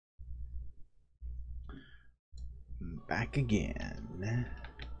Back again. I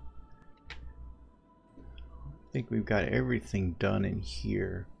think we've got everything done in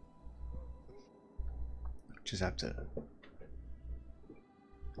here. Just have to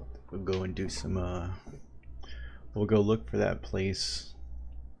we'll go and do some we'll go look for that place,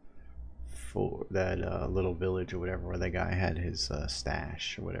 for that little village or whatever where that guy had his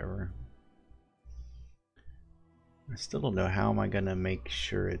stash or whatever. I still don't know how am I gonna make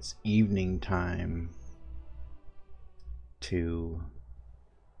sure it's evening time to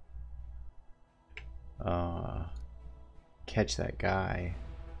catch that guy.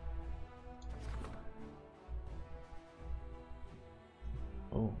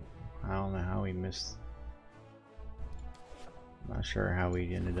 Oh, I don't know how we missed. I'm not sure how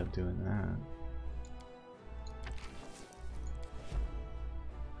we ended up doing that.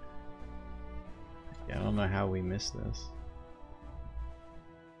 Yeah, I don't know how we missed this.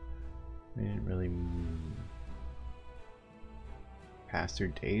 We didn't really pass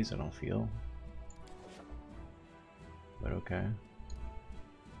through days, I don't feel. But okay.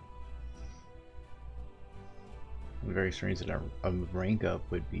 Very strange that a rank up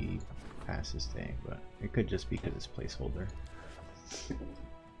would be past this day, but it could just be because it's placeholder.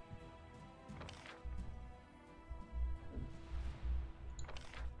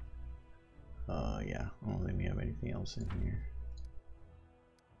 Yeah, I don't think we have anything else in here.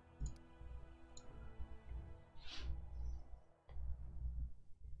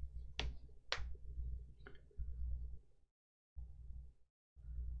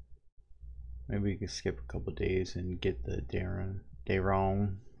 Maybe we could skip a couple days and get the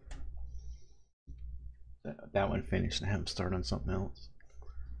Daron. That one finished and have him start on something else.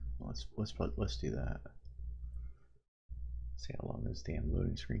 Let's do that. See how long this damn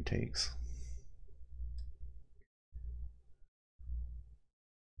loading screen takes.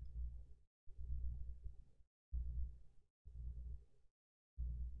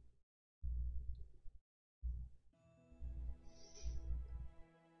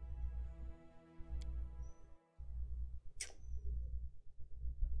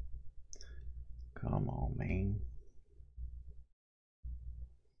 Come on, man.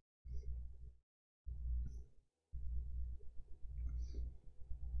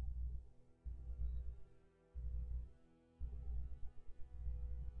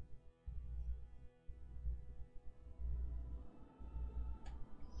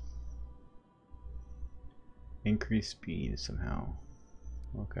 Increase speed somehow.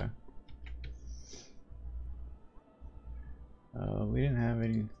 Okay. We didn't have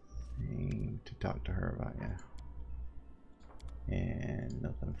anything to talk to her about, yeah. And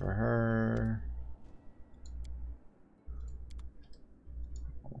nothing for her.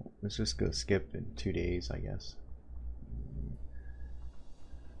 Let's just go skip in 2 days, I guess.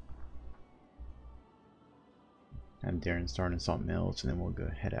 Have Darren starting something else, and then we'll go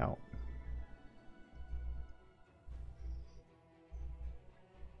head out.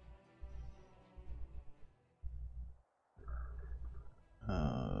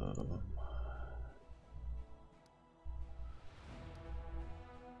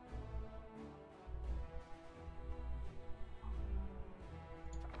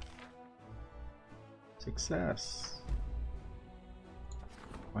 Success.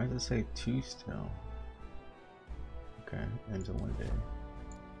 Why does it say 2 still? Okay, ends in 1 day.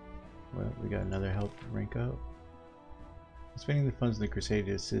 Well, we got another help rank up. Spending the funds of the crusade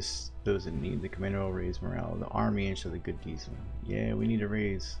to assist those in need, the commander will raise morale of the army and show the good deeds. Yeah, we need a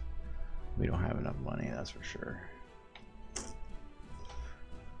raise. We don't have enough money, that's for sure.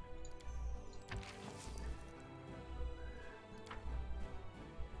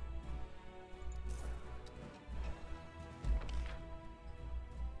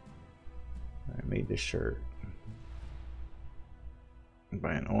 I made this shirt.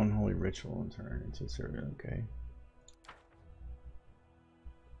 By an unholy ritual and turn into a servant, okay.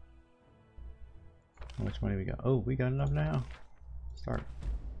 How much money we got? Oh, we got enough now. Start.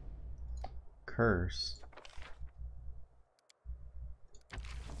 Curse.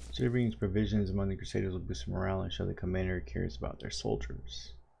 Distributing provisions among the Crusaders will boost morale and show the commander cares about their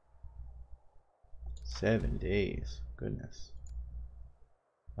soldiers. 7 days. Goodness.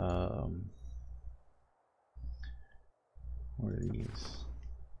 What are these?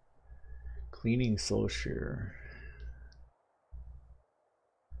 Cleaning soul share.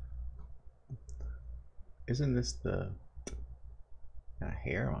 Isn't this the got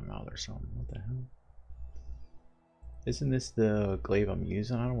hair on my mouth or something? What the hell? Isn't this the glaive I'm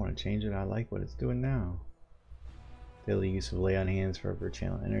using? I don't want to change it. I like what it's doing now. Daily use of lay on hands for upper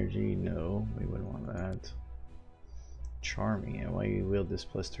channel energy. No, we wouldn't want that. Charming. And while you wield this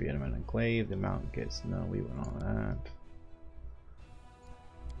 +3 element enclave, the mount gets no. We went on that.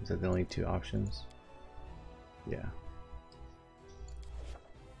 Is that the only two options? Yeah.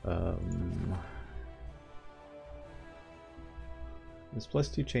 This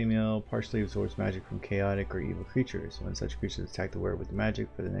 +2 chainmail partially absorbs magic from chaotic or evil creatures. When such creatures attack the wearer with the magic,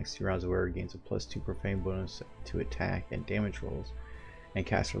 for the next 2 rounds the wearer gains a +2 profane bonus to attack and damage rolls, and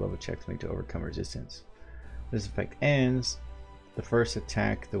caster level checks made to overcome resistance. This effect ends. The first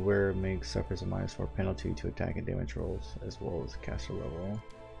attack the wearer makes suffers a -4 penalty to attack and damage rolls, as well as caster level.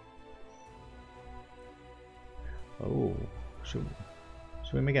 Oh, should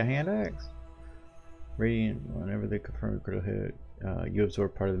we make a hand axe? Radiant, whenever they confirm a critical hit, you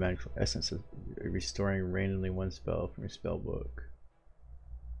absorb part of the magical essence of restoring randomly 1 spell from your spell book.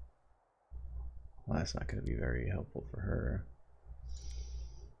 Well, that's not going to be very helpful for her.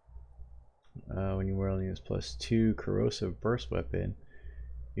 When you wield this +2 corrosive burst weapon,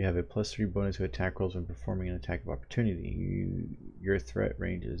 you have a +3 bonus to attack rolls when performing an attack of opportunity. Your threat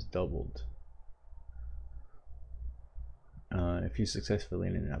range is doubled. If you successfully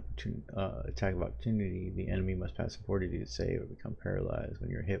land an attack of opportunity, the enemy must pass a fortitude save or become paralyzed. When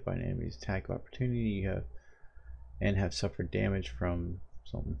you're hit by an enemy's attack of opportunity, you have suffered damage from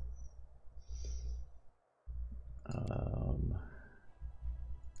something.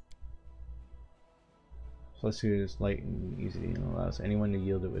 +2 is light and easy and allows anyone to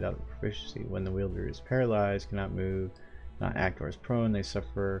yield it without proficiency. When the wielder is paralyzed, cannot move, not act, or is prone, they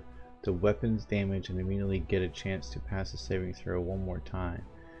suffer the weapon's damage and immediately get a chance to pass a saving throw 1 more time.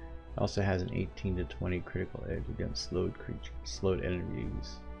 It also has an 18 to 20 critical edge against slowed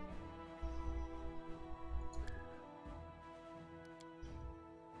enemies.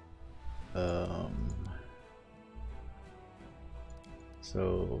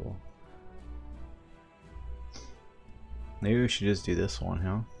 So maybe we should just do this one,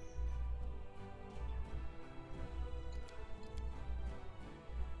 huh?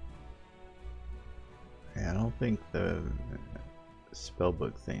 Yeah, I don't think the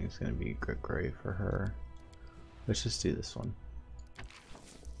spellbook thing is going to be great for her. Let's just do this one.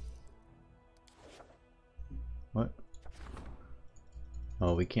 What?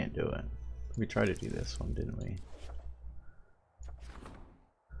 Oh, we can't do it. We tried to do this one, didn't we?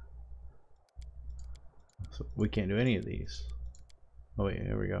 So we can't do any of these. Oh wait,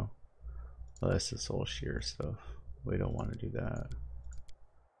 here we go. Oh, that's the soul shear stuff. We don't want to do that.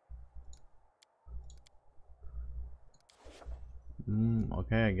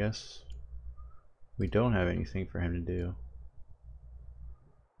 Okay, I guess we don't have anything for him to do.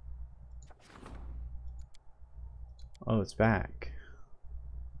 Oh, it's back.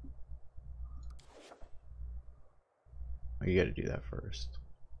 Oh, you gotta do that first.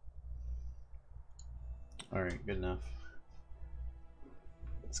 Alright, good enough.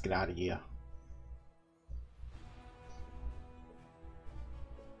 Let's get out of here.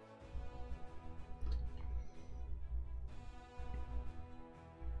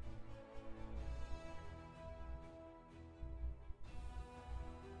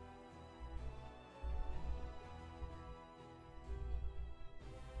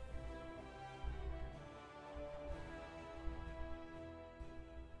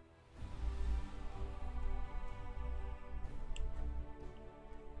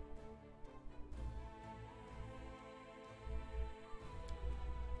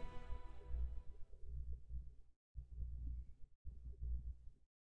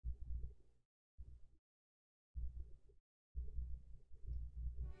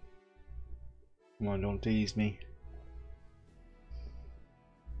 Come on, don't tease me.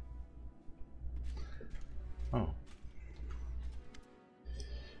 Oh.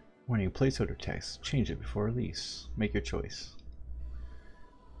 Warning, placeholder text. Change it before release. Make your choice.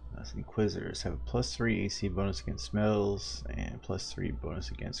 Inquisitors have a +3 AC bonus against spells and +3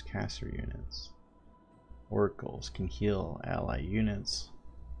 bonus against caster units. Oracles can heal ally units.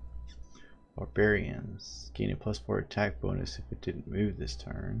 Barbarians gain a +4 attack bonus if it didn't move this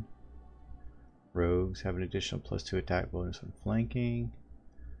turn. Rogues have an additional +2 attack bonus when flanking.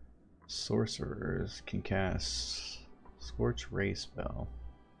 Sorcerers can cast Scorch Ray spell.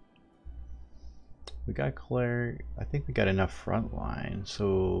 We got cleric. I think we got enough front line,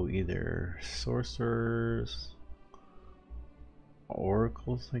 so either sorcerers,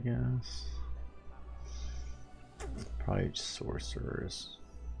 oracles, I guess. Probably sorcerers.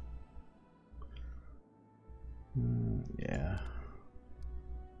 Yeah.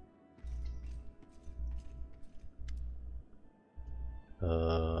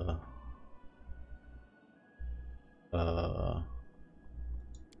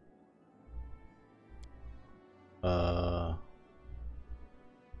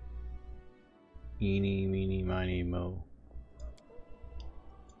 Eeny, meeny, miny, mo.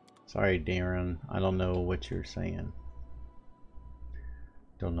 Sorry, Darren. I don't know what you're saying.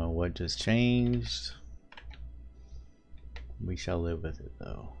 Don't know what just changed. We shall live with it,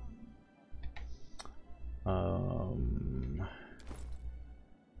 though.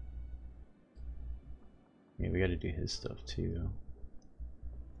 Yeah, we gotta do his stuff, too.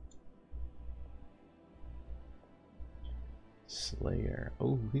 Slayer.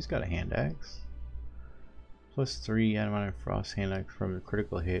 Oh, he's got a hand axe. +3 automatic frost hand axe from a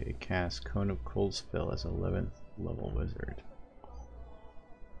critical hit. It casts Cone of Cold spell as an 11th level wizard.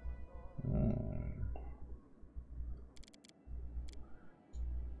 Oh.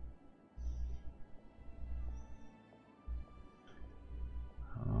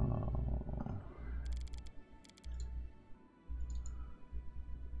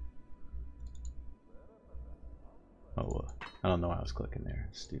 Oh, I don't know why I was clicking there.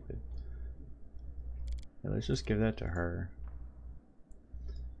 Stupid. Yeah, let's just give that to her.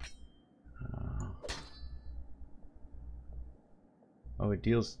 Oh, it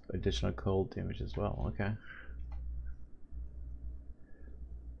deals additional cold damage as well. Okay.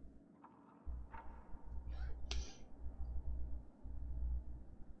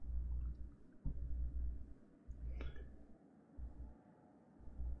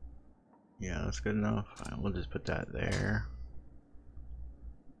 Yeah, that's good enough. Right, we'll just put that there.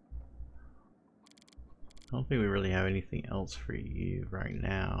 I don't think we really have anything else for you right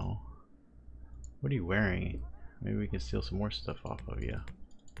now. What are you wearing? Maybe we can steal some more stuff off of you.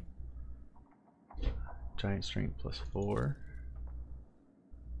 Giant strength +4.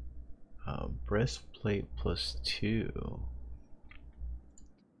 Breastplate +2.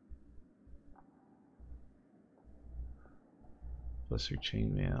 Plus your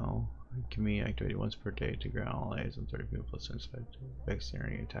chainmail. Can be activated once per day to grant all allies and 30 people plus inside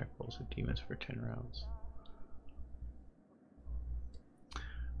dexterity attack rolls with demons for 10 rounds.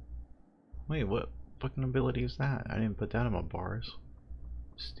 Wait, what fucking ability is that? I didn't put that on my bars.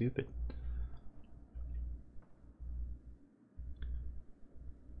 Stupid.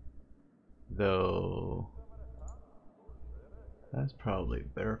 Though that's probably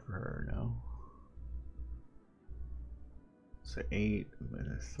better for her, no? So 8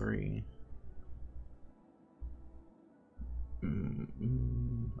 and a 3.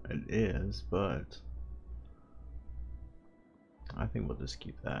 It is, but I think we'll just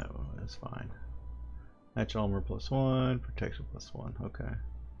keep that. That's fine. Natural armor +1, protection +1. Okay.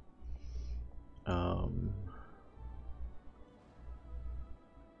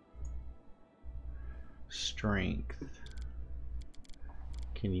 Strength.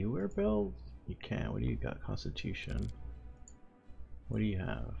 Can you wear belts? You can. What do you got? Constitution. What do you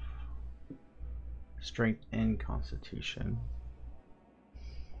have? Strength and Constitution.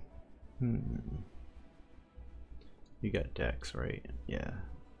 You got Dex, right? Yeah.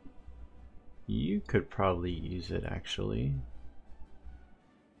 You could probably use it actually.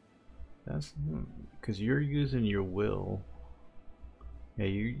 That's because you're using your will. Yeah,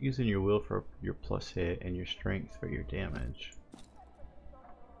 you're using your will for your plus hit and your strength for your damage.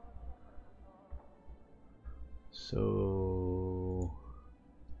 So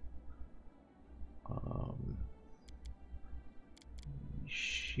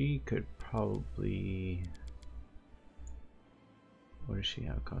she could probably, what does she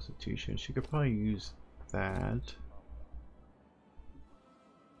have? Constitution. She could probably use that.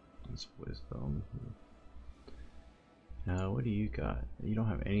 That's wisdom. Now, what do you got? You don't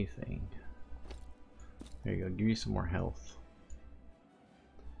have anything. There you go. Give you some more health.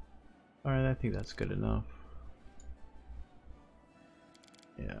 Alright, I think that's good enough.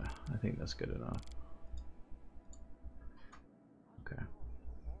 Yeah, I think that's good enough. Okay.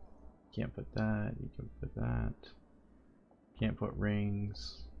 Can't put that. You can put that. Can't put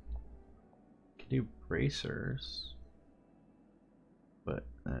rings. Can do bracers. But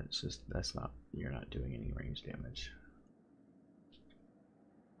that's just, that's not, you're not doing any range damage.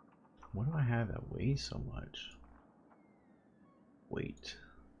 What do I have that weighs so much? Weight.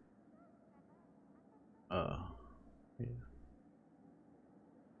 Yeah.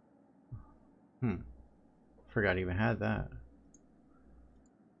 Forgot I even had that.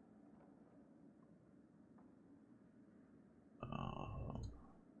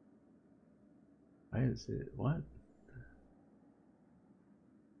 Why is it, what?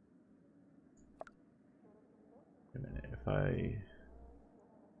 Wait a minute, if I,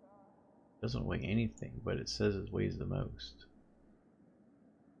 doesn't weigh anything, but it says it weighs the most.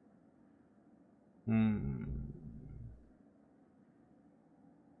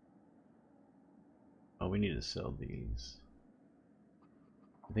 Oh, we need to sell these.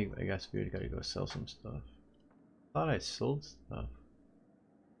 I guess we gotta go sell some stuff. Thought I sold stuff.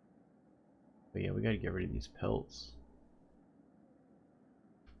 But yeah, we gotta get rid of these pelts.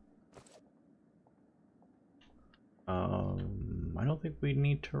 I don't think we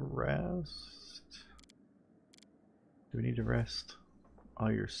need to rest. Do we need to rest?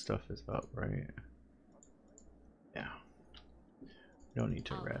 All your stuff is up, right? Yeah. We don't need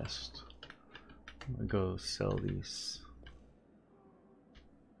to rest. I'm gonna go sell these.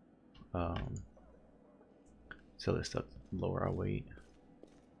 Sell this stuff to lower our weight.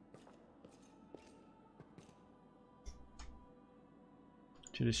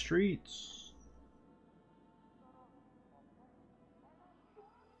 To the streets.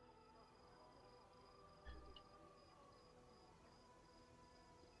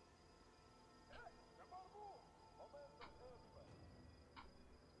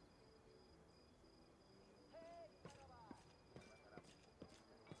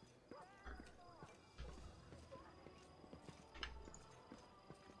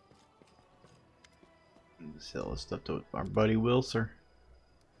 Sell this stuff to our buddy Wilser.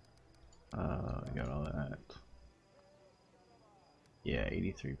 Got all that. Yeah,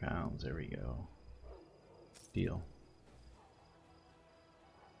 83 pounds. There we go. Deal.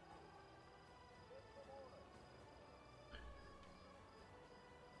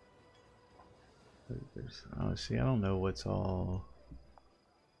 Honestly, I don't know what's all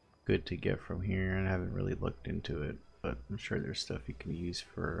good to get from here, and I haven't really looked into it, but I'm sure there's stuff you can use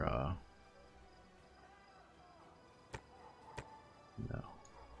for no,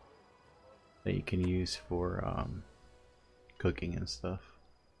 that you can use for cooking and stuff.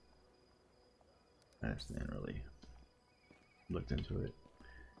 I just didn't really looked into it.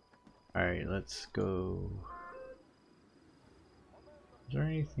 Alright, let's go. Is there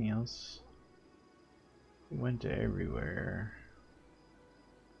anything else? We went to everywhere.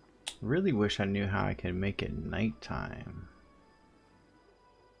 Really wish I knew how I can make it nighttime.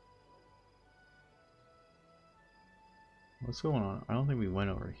 What's going on? I don't think we went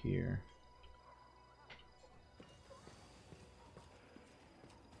over here.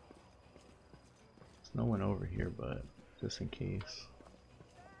 There's no one over here, but just in case.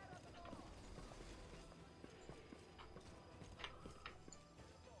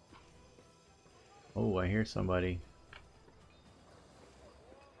 Oh, I hear somebody.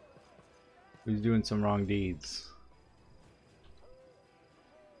 Who's doing some wrong deeds?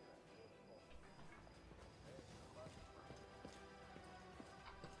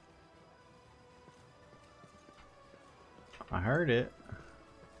 I heard it.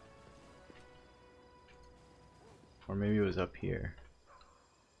 Or maybe it was up here.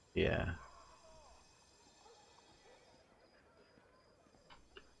 Yeah.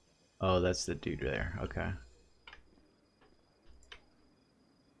 Oh, that's the dude there. Okay.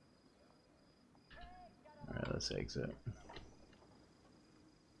 Alright, let's exit.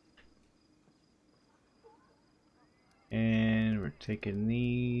 And we're taking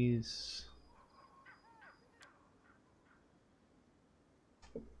these.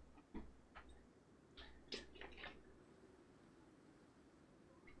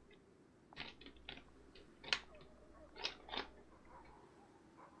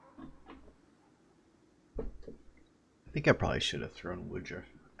 I think I probably should have thrown WotR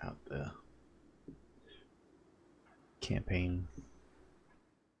out the campaign.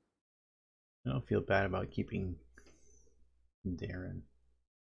 I don't feel bad about keeping Darren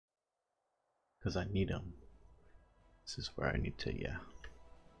because I need him. This is where I need to, yeah.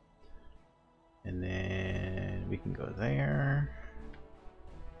 And then we can go there.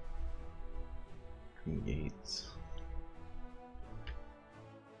 Gates.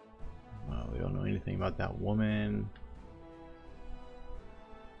 Well, we don't know anything about that woman.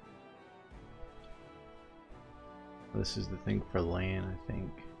 This is the thing for land, I think.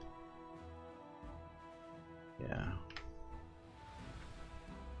 Yeah.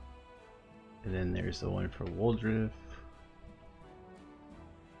 And then there's the one for Woldriff.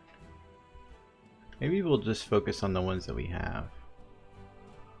 Maybe we'll just focus on the ones that we have.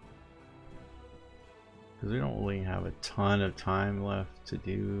 Because we don't really have a ton of time left to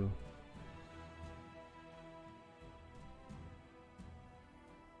do.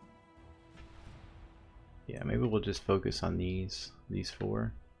 Yeah, maybe we'll just focus on these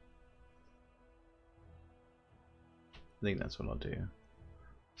four. I think that's what I'll do.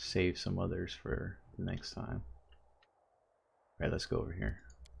 Save some others for the next time. Alright, let's go over here.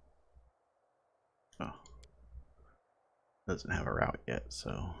 Oh. Doesn't have a route yet,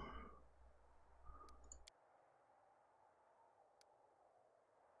 so.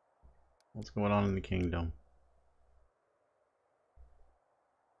 What's going on in the kingdom?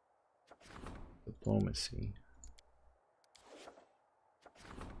 Diplomacy.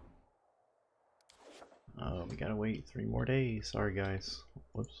 We gotta wait 3 more days. Sorry guys.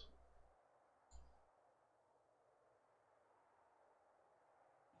 Whoops.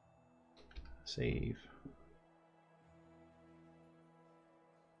 Save.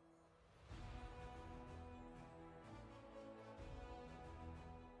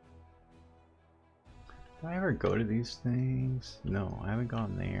 Did I ever go to these things? No, I haven't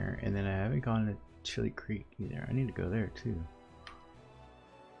gone there, and then I haven't gone to Chili Creek either. I need to go there too.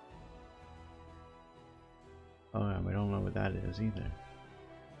 Oh, yeah, we don't know what that is either.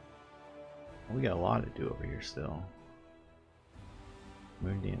 We got a lot to do over here still.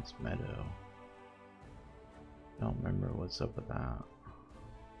 Moondance Meadow. Don't remember what's up with that.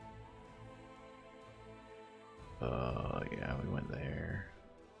 Yeah, we went there.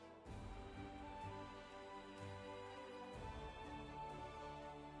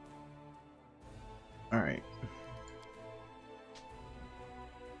 Alright.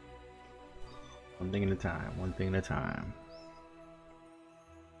 One thing at a time, one thing at a time.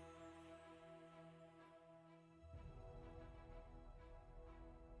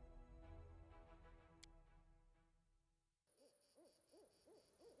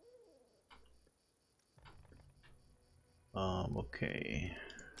 Okay.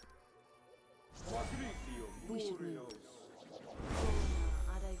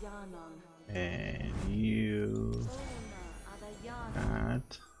 And you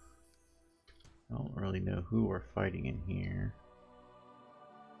that. I don't really know who we're fighting in here.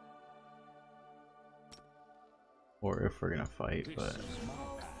 Or if we're gonna fight, but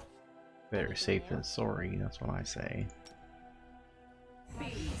better safe than sorry, that's what I say.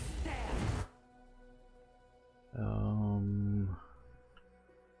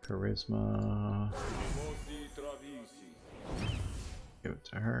 Charisma. Give it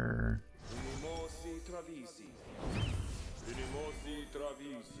to her.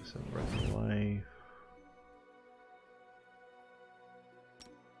 Some breath of life.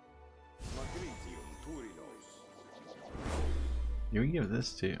 Do we give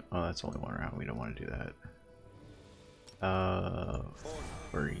this to? Oh, that's only one round. We don't want to do that.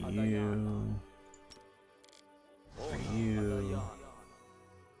 For you. For you.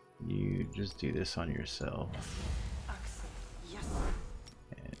 You just do this on yourself.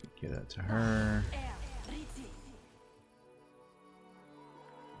 And give that to her.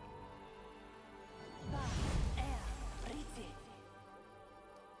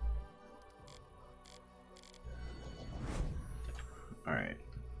 Alright.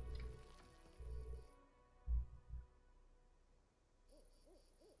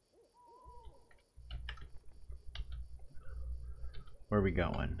 Where are we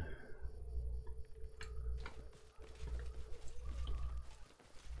going?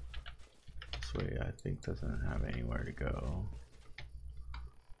 This way I think doesn't have anywhere to go.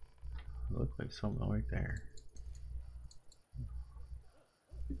 It looks like something right there.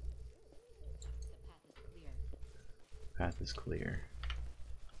 Path is clear.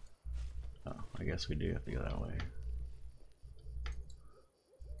 Oh, I guess we do have to go that way.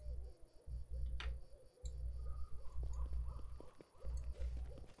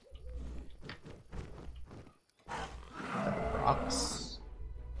 Rocks.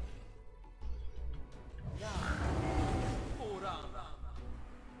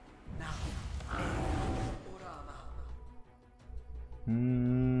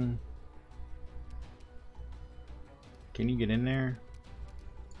 Can you get in there?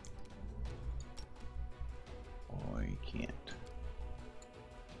 Oh, you can't.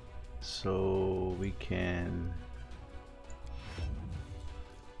 So we can.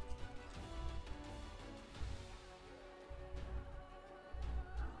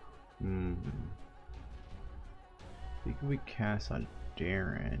 I think we cast on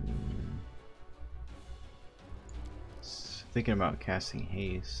Darren. Thinking about casting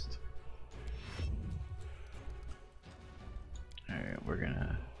haste. Alright, we're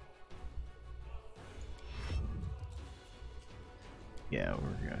gonna. Yeah,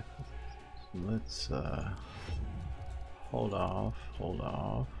 we're gonna. Let's hold off.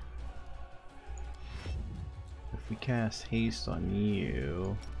 If we cast haste on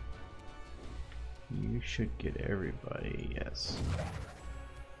you, you should get everybody, yes.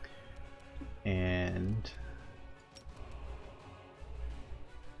 And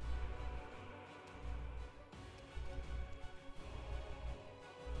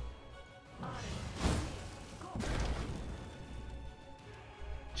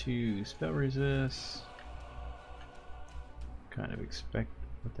to spell resist. Kind of expect,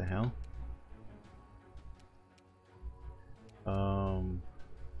 what the hell?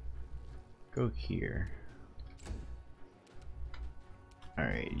 Go here.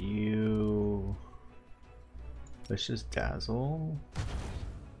 Alright, you... Let's just dazzle.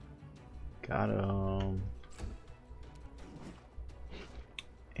 Got him.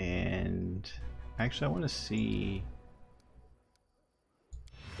 And actually I want to see...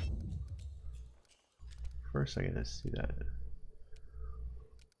 First I gotta see that.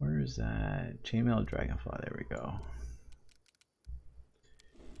 Where is that? Chainmail Dragonfly, there we go.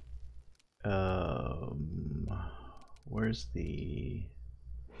 Where's the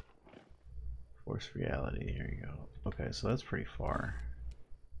Force Reality? Here you go. Okay, so that's pretty far.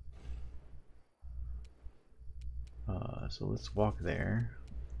 So let's walk there,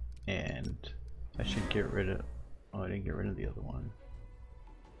 and I should get rid of. Oh, I didn't get rid of the other one.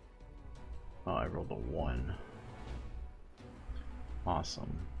 Oh, I rolled a 1.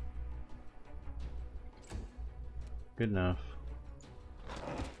 Awesome. Good enough.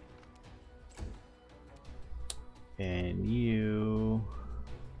 And you,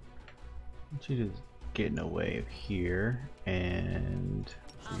 I want you to get in the way of here, and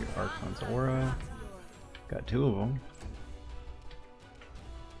so your Archon's Aura. Got 2 of them.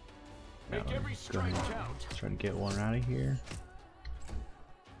 Now, go ahead and try to get one out of here.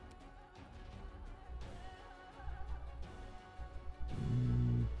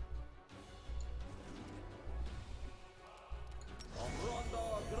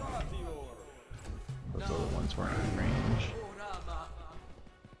 Those other ones weren't in range.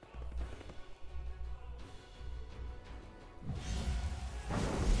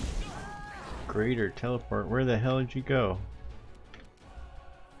 Greater teleport. Where the hell did you go?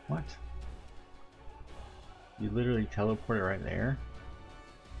 What? You literally teleported right there?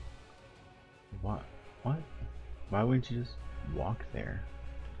 What? What? Why wouldn't you just walk there?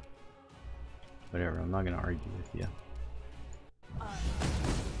 Whatever, I'm not gonna argue with you.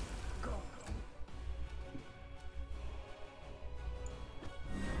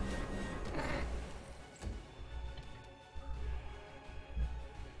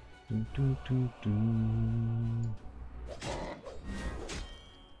 Dun, dun, dun, dun.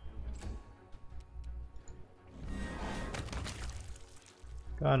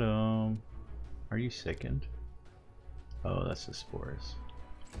 Got him. Are you sickened? Oh, that's the spores.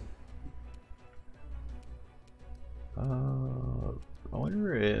 I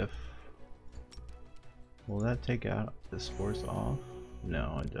wonder if... Will that take out the spores off?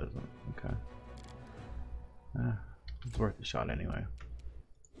 No, it doesn't. Okay. It's worth a shot anyway.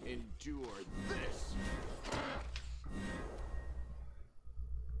 Endure this.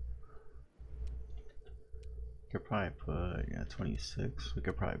 Could probably put 26. We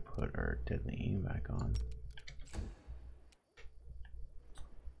could probably put our deadly aim back on.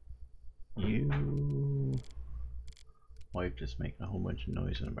 You wife just making a whole bunch of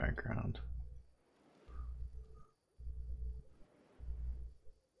noise in the background.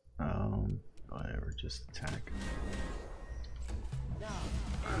 Whatever, just attack.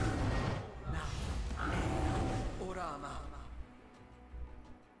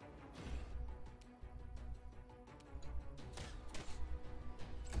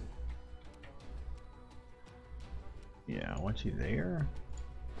 Yeah, I want you there.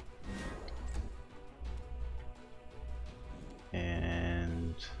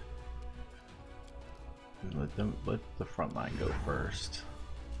 And let the front line go first.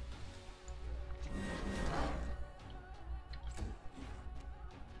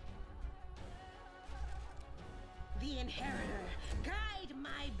 The Inheritor, guide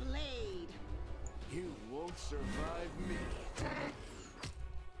my blade. You won't survive me.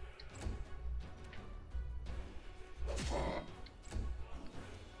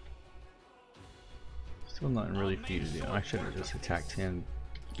 Still nothing really for you to do. I should have just attacked him,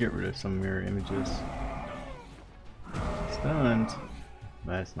 get rid of some mirror images. Stunned.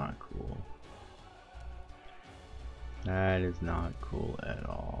 That's not cool. That is not cool at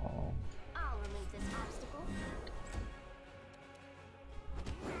all. I'll remove this obstacle.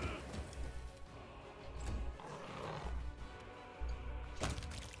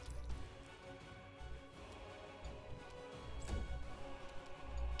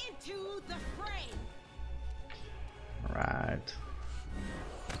 Into the fray. Right.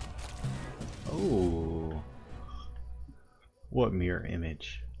 Oh. What mirror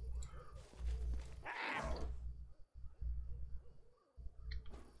image?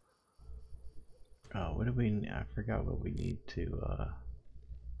 Oh, what do we need? I forgot what we need to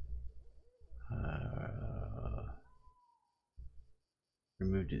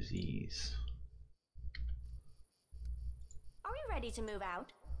remove disease. Are we ready to move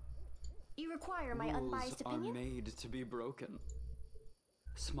out? You require my unbiased opinion? Rules are made to be broken.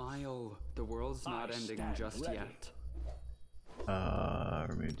 Smile. The world's not ending just yet.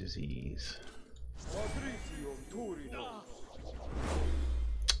 Remove disease.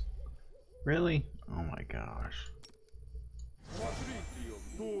 Really? Oh my gosh.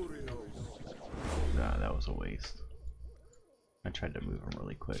 Nah, that was a waste. I tried to move him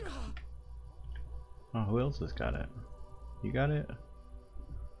really quick. Oh, who else has got it? You got it?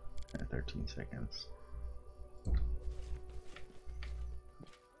 Yeah, 13 seconds.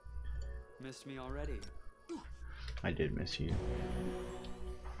 Missed me already. I did miss you.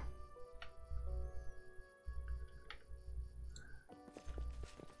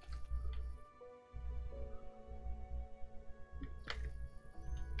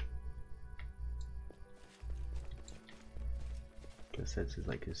 Guess that's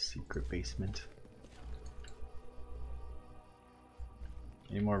like his secret basement.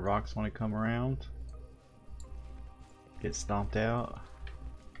 Any more rocks want to come around? Get stomped out?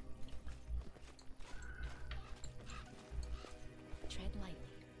 Tread lightly.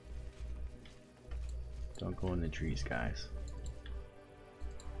 Don't go in the trees, guys.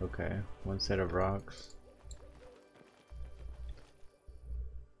 Okay, one set of rocks.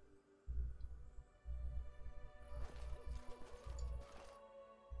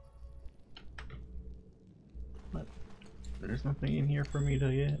 What? There's nothing in here for me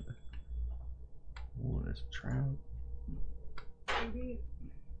to get. Oh, there's a trout. Maybe.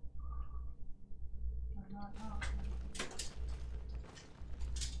 I'm not off.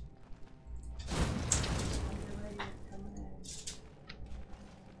 The lady is coming in.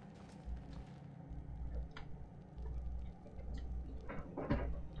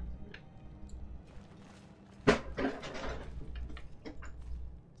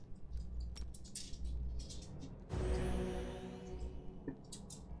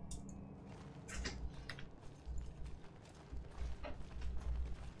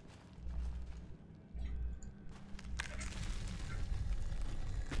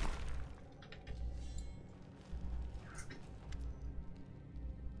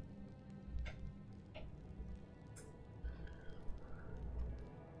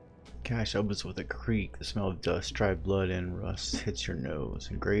 Cache opens with a creak. The smell of dust, dry blood, and rust hits your nose.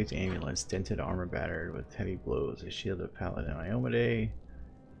 Engraved ambulance, dented armor battered with heavy blows. A shield of paladin Iomade.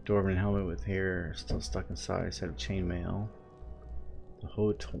 Dwarven helmet with hair still stuck inside. A set of chainmail. The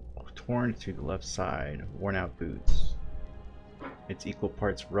hoe torn to the left side. Worn out boots. It's equal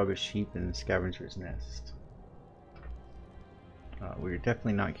parts rubbish heap and scavenger's nest. We're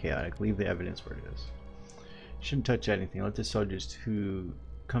definitely not chaotic. Leave the evidence where it is. Shouldn't touch anything. Let the soldiers who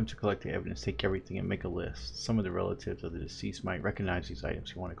come to collect the evidence take everything and make a list. Some of the relatives of the deceased might recognize these items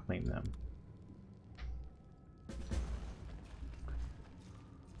who want to claim them.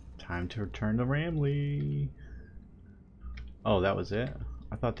 Time to return to Ramley. Oh, that was it?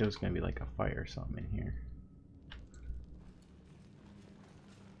 I thought there was going to be like a fight or something in here.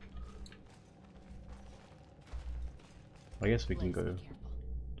 I guess we can go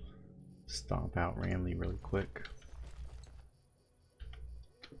stomp out Ramley really quick.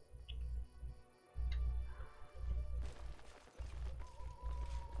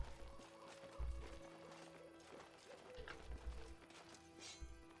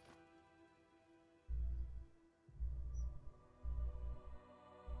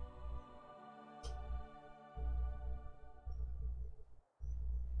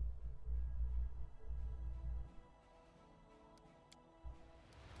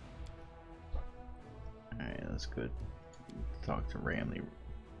 Alright, that's good. Talk to Ramley.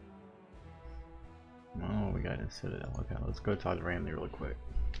 Oh, we got a citadel. Okay, let's go talk to Ramley really quick.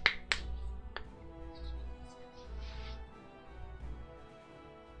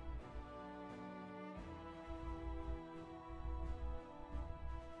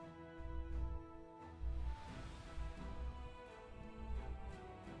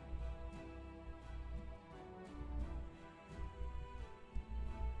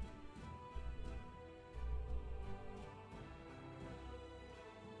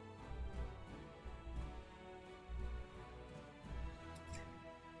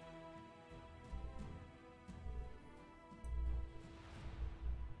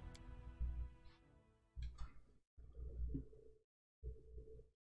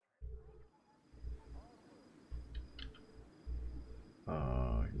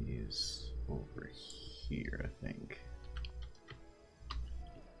 He's over here, I think.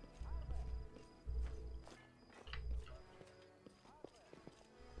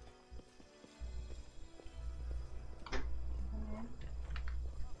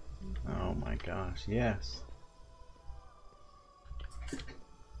 Oh my gosh, yes.